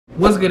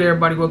What's good,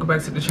 everybody? Welcome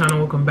back to the channel.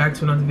 Welcome back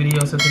to another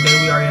video. So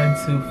today we are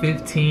into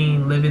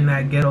 15 Living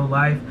That Ghetto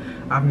Life.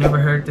 I've never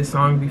heard this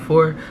song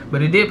before,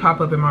 but it did pop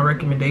up in my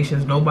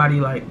recommendations. Nobody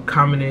like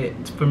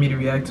commented for me to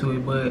react to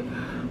it, but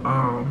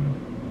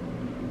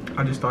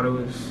I just thought it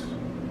was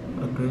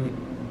a good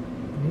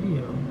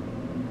video.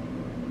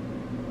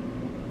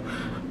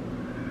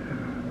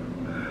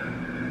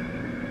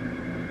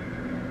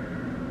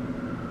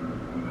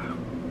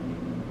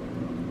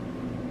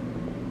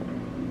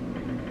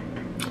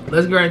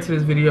 Let's get right into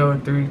this video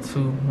in 3,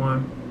 2,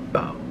 1,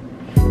 bow.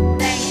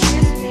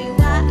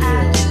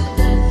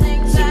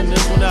 Sending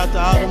this one out to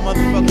all the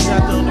motherfuckers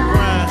out there on the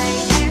grind.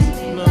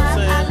 You know what I'm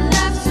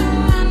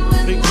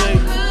saying? Big J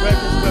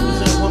Records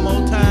represent one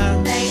more time.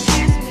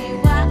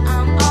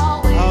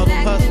 All the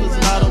hustlers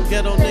and all them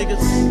ghetto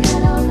niggas.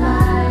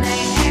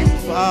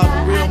 For all the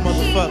real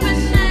motherfuckers.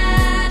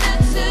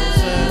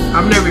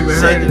 I've never even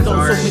heard this So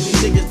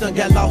many niggas done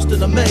got lost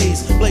in a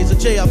maze. Blaze a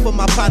jail for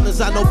my partners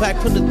I know back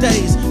from the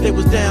days. They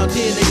was down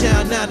then, they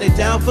down now, they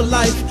down for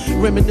life.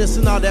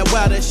 Reminiscing all that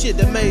wild that shit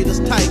that made us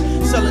tight.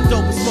 Selling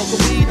dope and smoking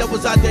weed, that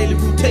was our daily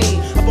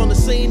routine. Up on the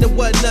scene, it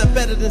wasn't nothing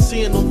better than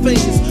seeing them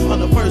fiends. On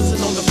the person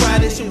on the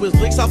Friday, she was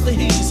licks off the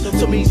heats.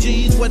 To me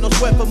G's, wet no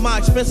sweat for my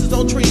expenses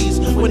on trees.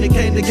 When it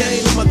came to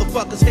game, the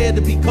motherfuckers had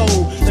to be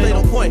cold. Stayed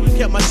on point,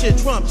 kept my shit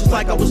trumped just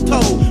like I was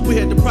told. We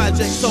had the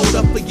project sold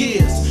up for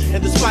years.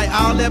 And despite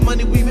all that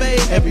money we made,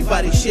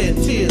 everybody shed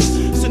tears.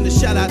 Send a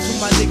shout out to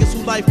my niggas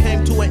whose life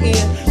came to an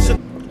end.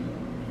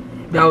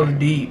 That was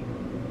deep.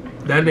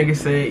 That nigga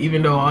said,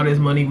 even though all this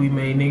money we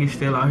made, niggas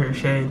still out here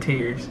shedding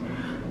tears.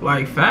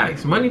 Like,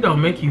 facts. Money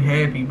don't make you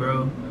happy,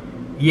 bro.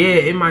 Yeah,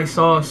 it might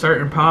solve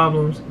certain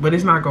problems, but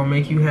it's not gonna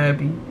make you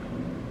happy.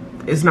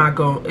 It's not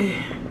gonna...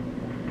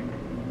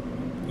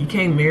 You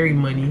can't marry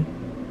money.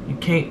 You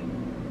can't...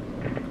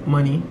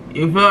 Money.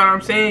 You feel what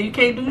I'm saying? You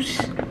can't do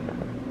shit.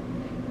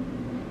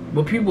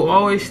 But people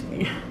always...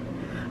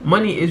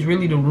 Money is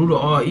really the root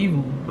of all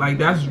evil. Like,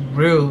 that's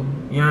real.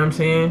 You know what I'm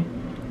saying?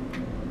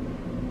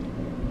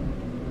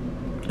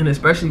 And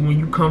especially when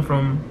you come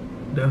from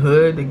the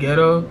hood, the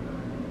ghetto,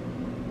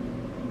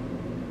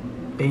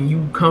 and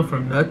you come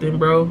from nothing,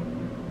 bro.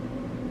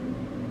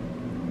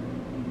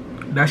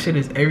 That shit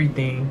is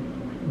everything.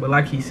 But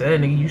like he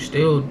said, nigga, you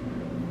still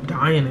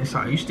dying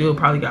inside. You still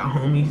probably got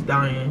homies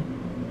dying.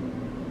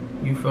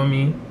 You feel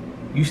me?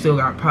 You still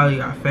probably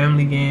got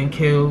family getting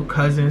killed,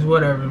 cousins,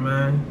 whatever,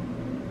 man.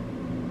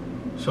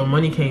 So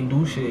money can't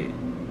do shit.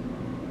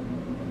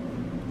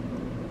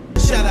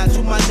 Shout out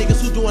to my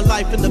niggas who doing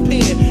life in the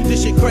pen.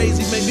 This shit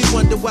crazy, made me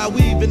wonder why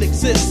we even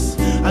exist.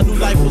 I knew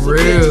life was a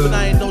bitch, but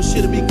I ain't know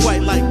shit to be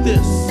quite like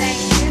this.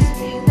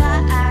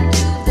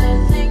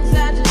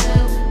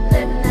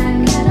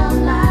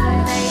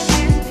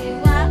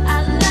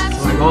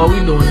 Like, all we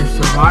doing is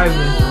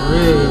surviving, for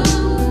real.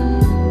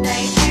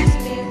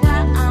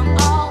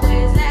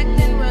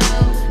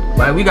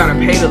 Like, we gotta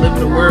pay to live in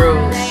the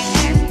world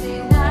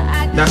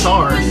that's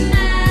ours.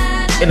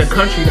 In a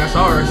country that's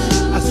ours.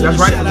 That's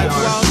right. Shout out to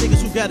all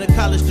niggas who got a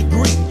college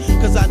degree.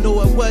 Cause I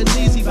know it wasn't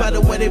easy by the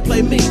way they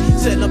play me.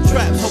 Setting up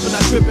traps, hoping I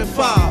trip and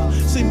fall.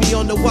 See me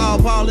on the wall,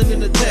 balling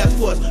in the task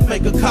force.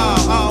 Make a call.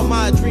 All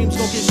my dreams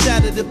gon' get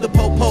shattered if the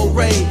po-po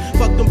raid.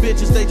 Fuck them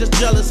bitches, they just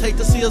jealous, hate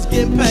to see us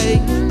getting paid.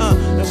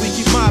 And we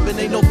keep mobbing,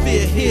 ain't no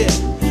fear here.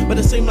 But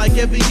it seem like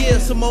every year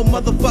some more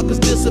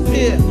motherfuckers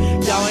disappear.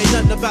 Y'all ain't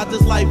nothing about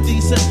this life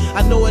decent.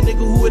 I know a nigga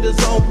who hit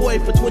his own boy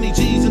for 20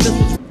 G's and this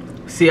was...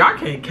 See, I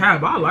can't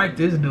cap. I like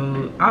this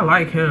dude. I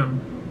like him.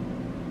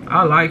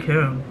 I like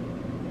him.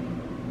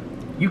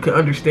 You can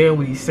understand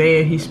what he's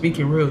saying. He's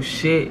speaking real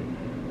shit.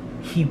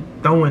 He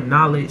throwing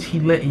knowledge. He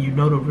letting you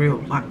know the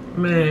real. Like,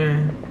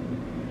 man,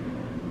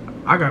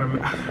 I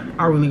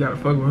really gotta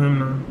fuck with him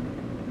now.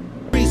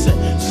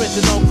 Spent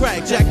it on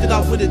crack, jacked it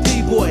off with a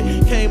D-boy.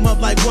 Came up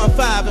like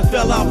 1-5 and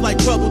fell off like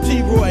Trouble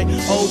T-Roy.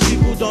 Old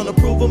people don't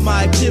approve of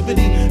my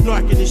activity.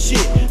 Narking and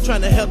shit,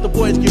 trying to help the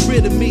boys get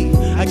rid of me.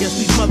 I guess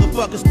these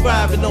motherfuckers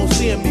thrive and don't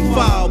seeing me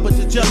fall. But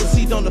the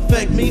jealousy don't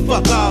affect me,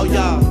 fuck all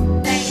y'all.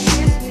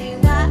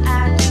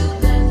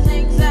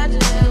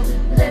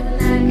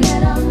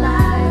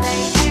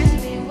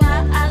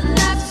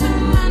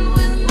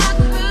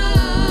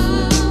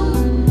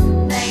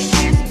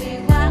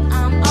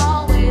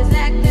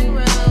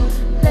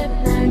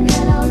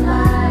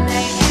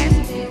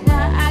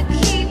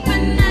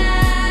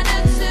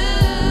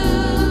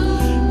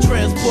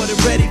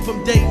 Ready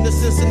from Dayton to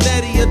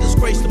Cincinnati, a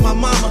disgrace to my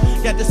mama.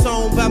 Got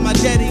disowned by my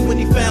daddy when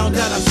he found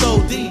out I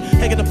sold D.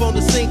 Hanging up on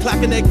the scene,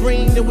 clocking that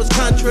green, it was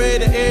contrary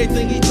to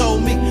everything he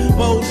told me.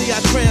 Boldly I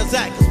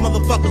transact, cause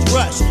motherfuckers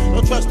rush.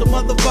 Don't trust a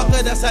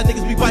motherfucker, that's how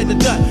niggas be biting the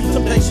dust.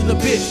 Temptation a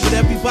bitch, but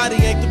everybody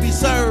ain't to be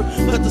served.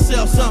 Cut to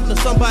sell something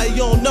to somebody you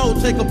don't know,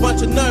 take a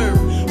bunch of nerve.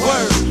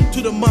 Word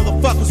to the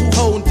motherfuckers who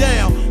holding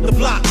down the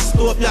blocks,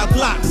 throw up y'all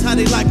Glocks, how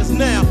they like us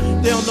now.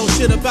 They don't know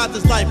shit about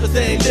this life cause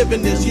they ain't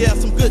living this. Yeah,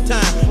 some good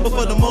time, but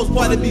for the most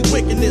part it be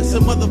wickedness.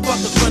 And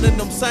motherfuckers running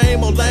them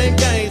same old lame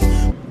games.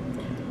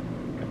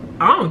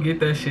 I don't get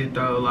that shit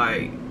though.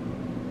 Like,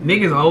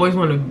 niggas always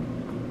want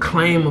to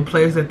claim a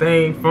place that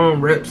they ain't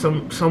from, rep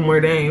somewhere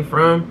they ain't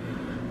from.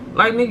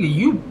 Like, nigga,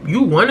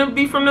 you wanna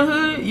be from the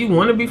hood? You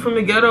wanna be from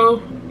the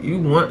ghetto? You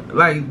want,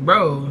 like,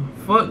 bro,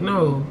 fuck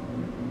no.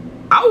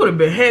 I would have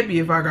been happy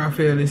if I got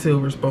fed a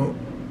silver spoon.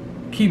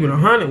 Keep it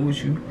 100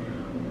 with you.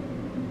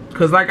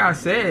 Cause like I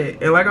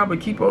said, and like I'm gonna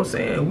keep on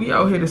saying, we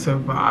out here to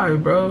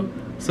survive, bro.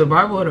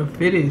 Survival of the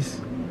fittest.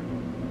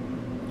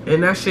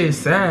 And that shit's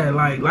sad.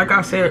 Like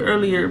I said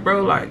earlier,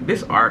 bro, like,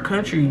 this our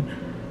country.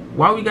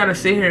 Why we gotta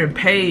sit here and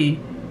pay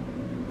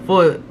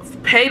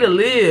to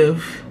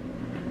live?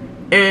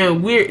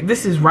 And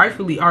this is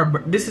rightfully our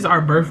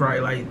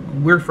birthright. Like,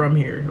 we're from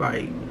here.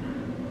 Like,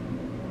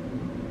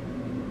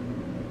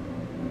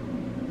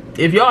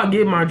 if y'all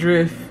get my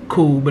drift,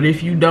 cool. But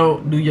if you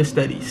don't, do your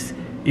studies.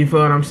 You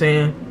feel what I'm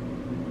saying?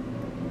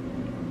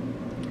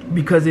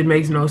 Because it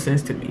makes no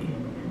sense to me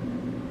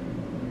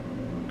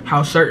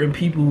how certain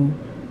people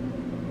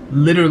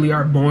literally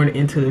are born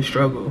into the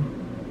struggle.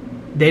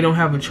 They don't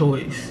have a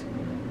choice.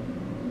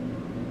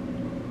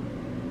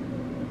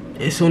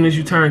 As soon as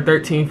you turn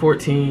 13,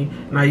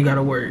 14, now you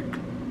gotta work.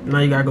 Now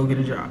you gotta go get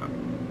a job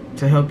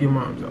to help your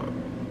moms out.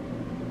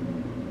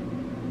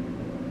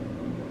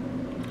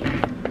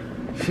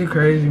 Shit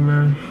crazy,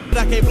 man.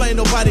 I can't blame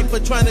nobody for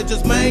trying to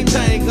just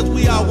maintain, cause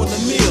we all want a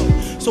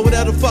meal. So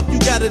whatever the fuck you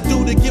gotta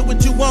do to get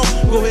what you want,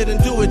 go ahead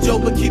and do it, Joe,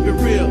 but keep it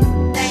real.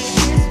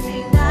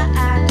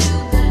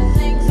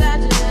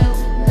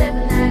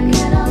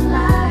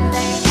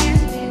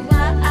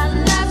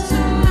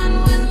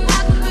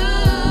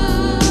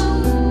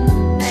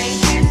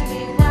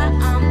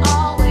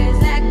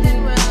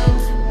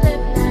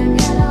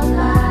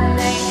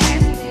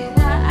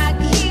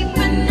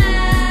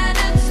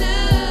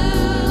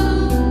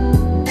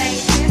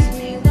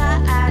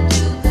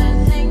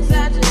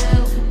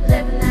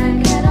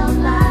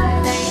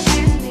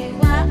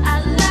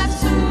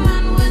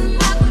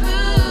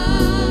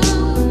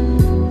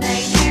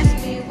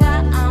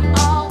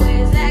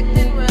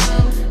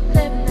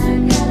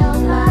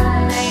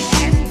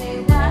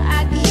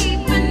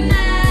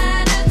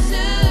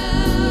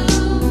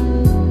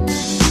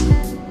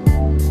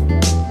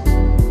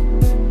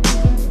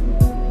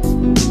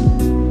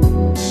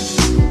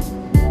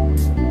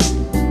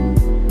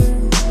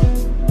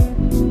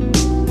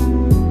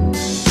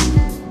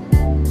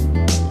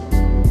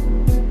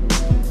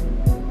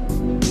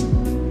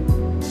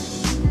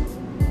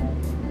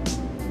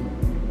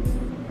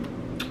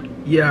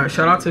 Yeah,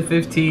 shout out to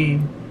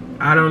 15.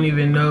 I don't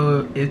even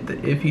know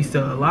if he's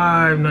still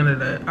alive. None of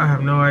that. I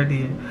have no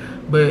idea.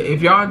 But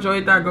if y'all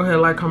enjoyed that, go ahead,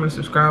 like, comment,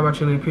 subscribe. I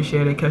truly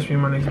appreciate it. Catch me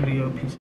in my next video. Peace.